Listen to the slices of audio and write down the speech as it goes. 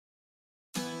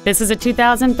This is a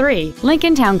 2003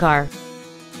 Lincoln Town Car.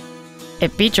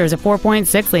 It features a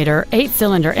 4.6-liter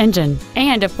 8-cylinder engine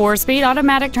and a 4-speed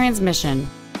automatic transmission.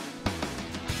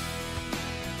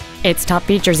 Its top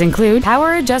features include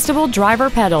power-adjustable driver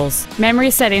pedals,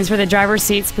 memory settings for the driver's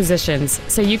seat's positions,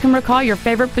 so you can recall your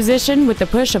favorite position with the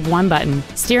push of one button,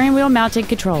 steering wheel mounted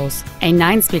controls, a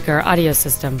 9-speaker audio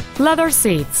system, leather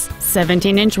seats,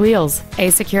 17-inch wheels, a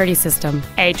security system,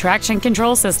 a traction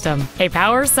control system, a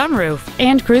power sunroof,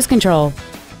 and cruise control.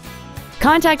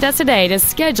 Contact us today to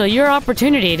schedule your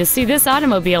opportunity to see this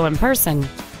automobile in person.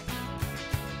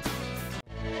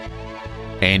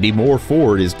 Andy Mohr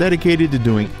Ford is dedicated to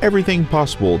doing everything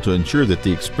possible to ensure that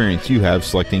the experience you have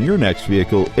selecting your next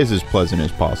vehicle is as pleasant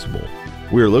as possible.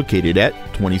 We are located at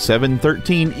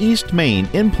 2713 East Main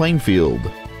in Plainfield.